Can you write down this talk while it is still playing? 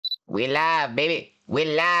We live, baby. We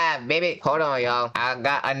live, baby. Hold on, y'all. I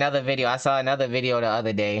got another video. I saw another video the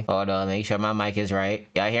other day. Hold on, make sure my mic is right.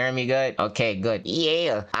 Y'all hearing me good? Okay, good.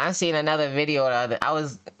 Yeah. I seen another video the other. I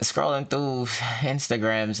was scrolling through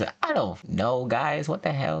Instagrams. I don't know, guys. What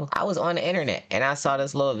the hell? I was on the internet and I saw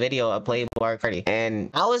this little video of PlayBoiCarti. And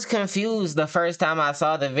I was confused the first time I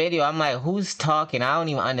saw the video. I'm like, who's talking? I don't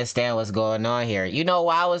even understand what's going on here. You know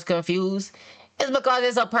why I was confused? It's because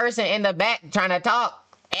there's a person in the back trying to talk.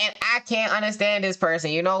 And I can't understand this person.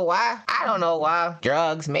 You know why? I don't know why.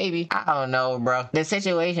 Drugs, maybe. I don't know, bro. The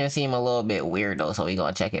situation seemed a little bit weird, though, so we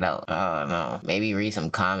gonna check it out. I don't know. Maybe read some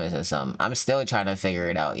comments or something. I'm still trying to figure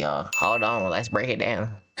it out, y'all. Hold on. Let's break it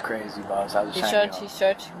down. It's crazy, boss. I was He's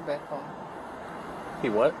searching back home. He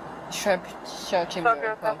what? Searching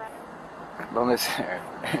back home. Don't listen to her.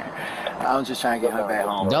 I'm just trying to get her back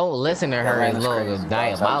home. Don't listen to her. It's little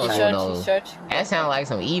diabolical, though. Searching That sounds like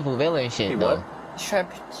some evil villain shit, though.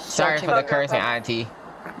 Sorry for the cursing, IT.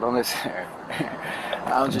 Don't listen to her.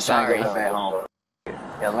 I'm just trying to get her back home.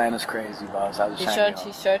 Atlanta's crazy, boss. I was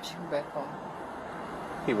He's searching back home.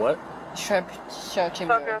 He what? Searching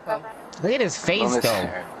back home. Look at his face, though.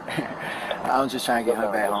 I'm just trying to get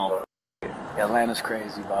her back home. Atlanta's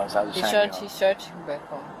crazy, boss. I was He's searching back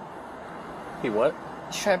home. He what?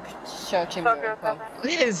 Searching back home.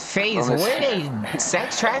 Look at his face. Where they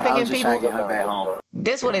sex trafficking people? Trying to get her back home.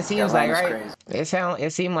 This what it seems like, right? Crazy.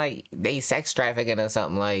 It seemed like they sex trafficking or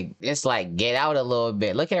something. Like it's like get out a little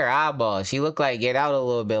bit. Look at her eyeballs. She looked like get out a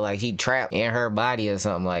little bit, like she trapped in her body or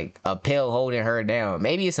something. Like a pill holding her down.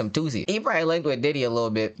 Maybe it's some Tusi. He probably linked with Diddy a little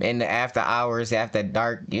bit in the after hours, after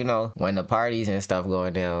dark. You know, when the parties and stuff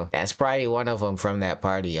going down. That's probably one of them from that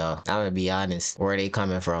party, y'all. I'm gonna be honest. Where they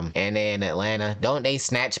coming from? And they in Atlanta. Don't they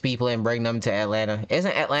snatch people and bring them to Atlanta?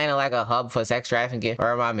 Isn't Atlanta like a hub for sex trafficking?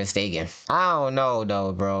 Or am I mistaken? I don't know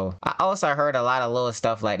though, bro. I also heard a lot of little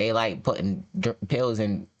stuff like they like putting pills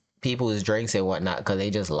in people's drinks and whatnot because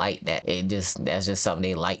they just like that. That's just something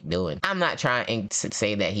they like doing. I'm not trying to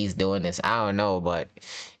say that he's doing this. I don't know, but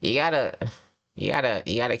you gotta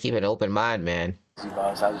keep an open mind, man. He's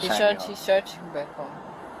searching back home.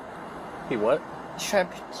 He what?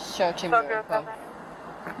 Searching back home.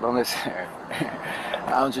 Don't listen to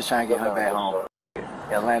her. I'm just trying to get her back home.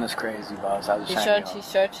 Atlanta's crazy, boss. He's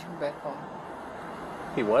searching back home.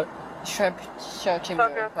 He what? Searching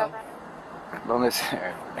back home. Don't listen to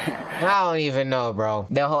her. I don't even know, bro.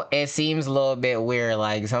 It seems a little bit weird,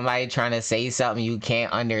 like somebody trying to say something you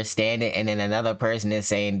can't understand it, and then another person is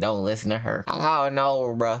saying don't listen to her. I don't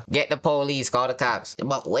know, bro. Get the police, call the cops.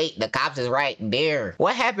 But wait, the cops is right there.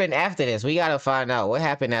 What happened after this? We gotta find out what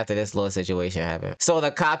happened after this little situation happened. So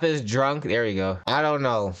the cop is drunk. There we go. I don't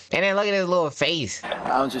know. And then look at his little face.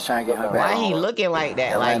 I'm just trying to get her back. Why he looking like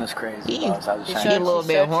that? Atlanta's Like crazy, he a little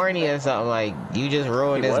bit horny or something. Like you just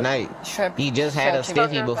ruined his night. He just had a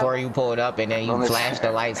stiffy before you pulled up, and then you flashed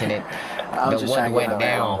the lights and the wood went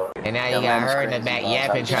down. And now you got her in the back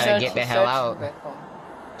yapping, trying to get the hell out.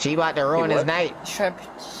 She about to ruin his night.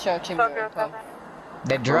 Searching back home.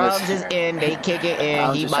 The drugs is in, they kick it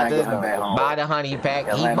in. He about to buy the honey pack.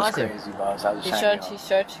 He busting. He's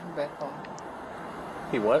searching back home.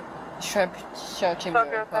 He what? Searching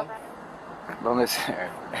back home. Don't listen to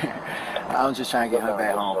her. I'm just trying to get her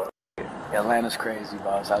back home. Atlanta's crazy,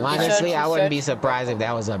 boss. Honestly, I wouldn't be surprised if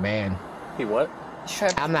that was a man. He what?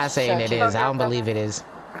 I'm not saying it is. I don't believe it is.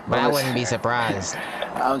 But I wouldn't be surprised.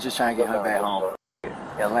 I'm just trying to get her back home.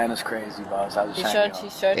 Atlanta's crazy, boss.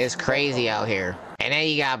 It's crazy out here. And then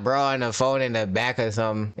you got bro on the phone in the back or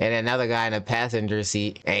something, and another guy in the passenger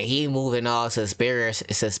seat, and he moving all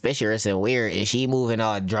suspicious and weird, and she moving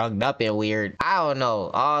all drugged up and weird. I don't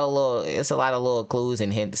know. It's a lot of little clues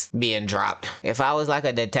and hints being dropped. If I was like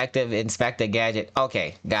a detective Inspector Gadget,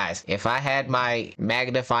 okay, guys, if I had my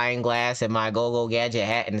magnifying glass and my go-go gadget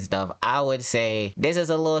hat and stuff, I would say this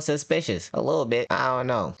is a little suspicious. A little bit. I don't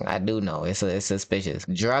know. I do know. It's suspicious.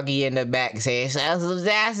 Druggy in the back saying,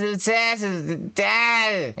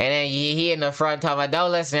 and then he in the front talking about,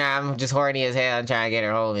 don't listen, I'm just horny as hell. I'm trying to get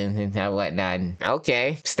her home and whatnot.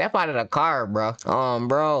 Okay, step out of the car, bro.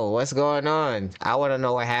 Bro, what's going on? I want to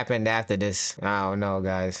know what happened after this. I don't know,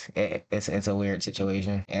 guys. It's a weird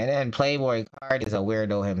situation. And then PlayBoiCarti is a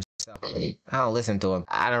weirdo himself. I don't listen to him.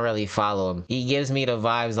 I don't really follow him. He gives me the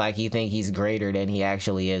vibes like he think he's greater than he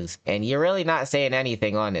actually is. And you're really not saying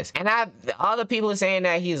anything on this. And all the people saying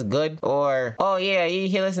that he's good or, oh yeah, he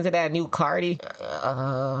listened to that new Cardi.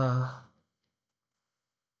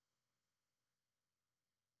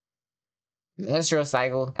 Menstrual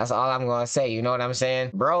cycle. That's all I'm gonna say. You know what I'm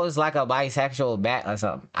saying? Bro is like a bisexual bat or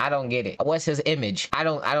something. I don't get it. What's his image? I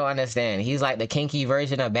don't understand. He's like the kinky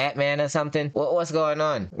version of Batman or something. What's going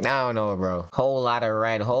on? I don't know, bro. Whole lot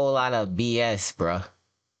of BS, bro.